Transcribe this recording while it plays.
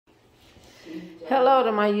Hello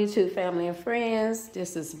to my YouTube family and friends.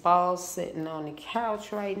 This is Boss sitting on the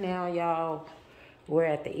couch right now, y'all. We're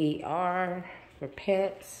at the ER for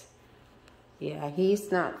pets. Yeah,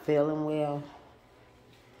 he's not feeling well.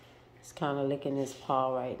 He's kind of licking his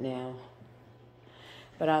paw right now.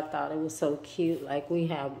 But I thought it was so cute. Like, we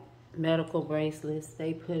have medical bracelets.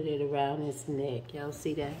 They put it around his neck. Y'all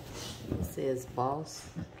see that? It says Boss.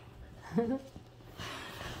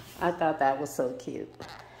 I thought that was so cute.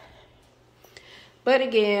 But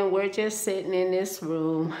again, we're just sitting in this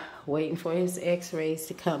room waiting for his x-rays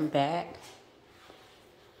to come back.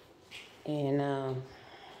 And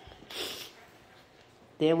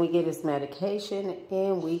then we get his medication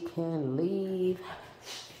and we can leave.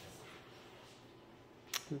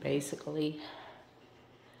 Basically,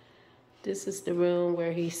 this is the room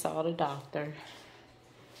where he saw the doctor.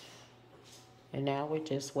 And now we're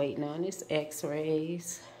just waiting on his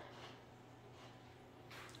x-rays.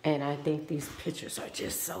 And I think these pictures are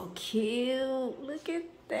just so cute. Look at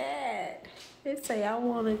that. They say, I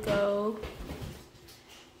want to go.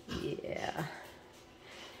 Yeah.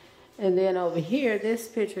 And then over here, this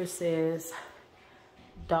picture says,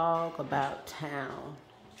 dog about town.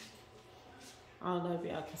 I don't know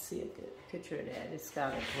if y'all can see a good picture of that. It's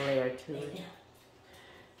got a glare to it.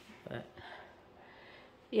 But,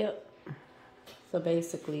 yep. So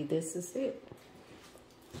basically, this is it.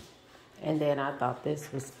 And then I thought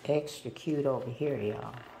this was extra cute over here,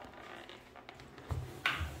 y'all.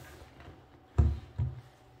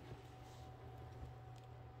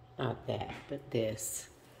 Not that, but this.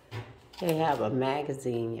 They have a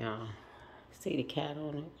magazine, y'all. See the cat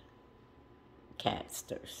on it? Cat's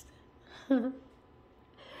thirsty. All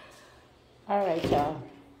right, y'all.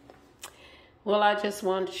 Well, I just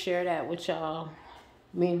wanted to share that with y'all.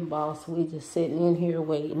 Me and Boss, we just sitting in here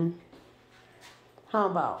waiting. Huh,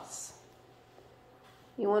 Boss?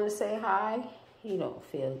 You want to say hi? He don't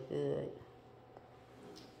feel good.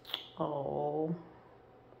 Oh,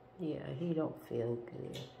 yeah, he don't feel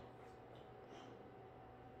good.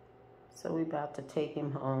 So we about to take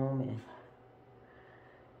him home and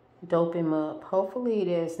dope him up. Hopefully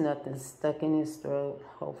there's nothing stuck in his throat.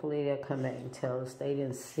 Hopefully they'll come back and tell us they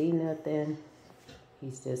didn't see nothing.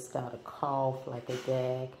 He's just got a cough like a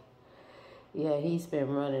gag. Yeah, he's been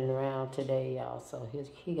running around today, y'all, so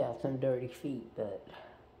he got some dirty feet, but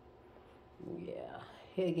yeah,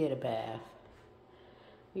 he'll get a bath.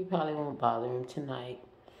 We probably won't bother him tonight.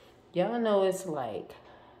 Y'all know it's like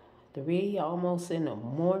 3 almost in the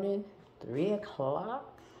morning, 3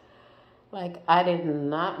 o'clock. Like, I did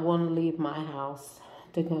not want to leave my house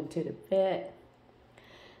to come to the vet,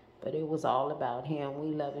 but it was all about him.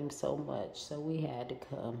 We love him so much, so we had to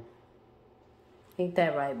come. Ain't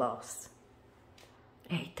that right, Boss?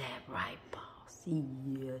 Ain't that right, Boss?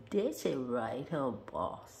 Yeah, that's it right, huh,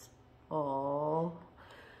 Boss? Oh.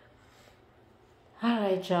 All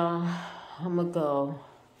right, y'all. I'm gonna go.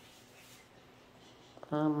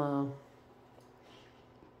 I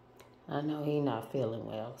know he not feeling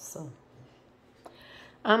well, so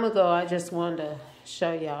I'm gonna go. I just wanted to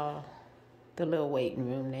show y'all the little waiting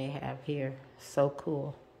room they have here. So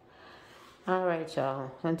cool. All right,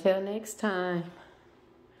 y'all. Until next time,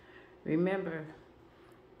 remember,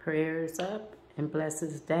 prayers up and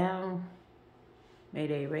blessings down. May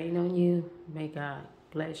they rain on you. May God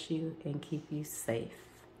bless you and keep you safe.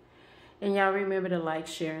 And y'all remember to like,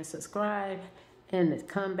 share, and subscribe. And to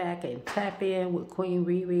come back and tap in with Queen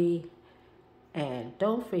Riri. And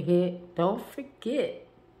don't forget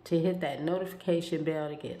to hit that notification bell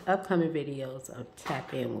to get upcoming videos of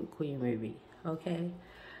Tap In with Queen Riri. Okay?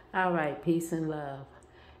 All right. Peace and love.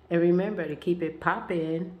 And remember to keep it pop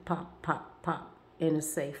in, pop, pop, pop in a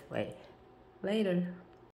safe way. Later.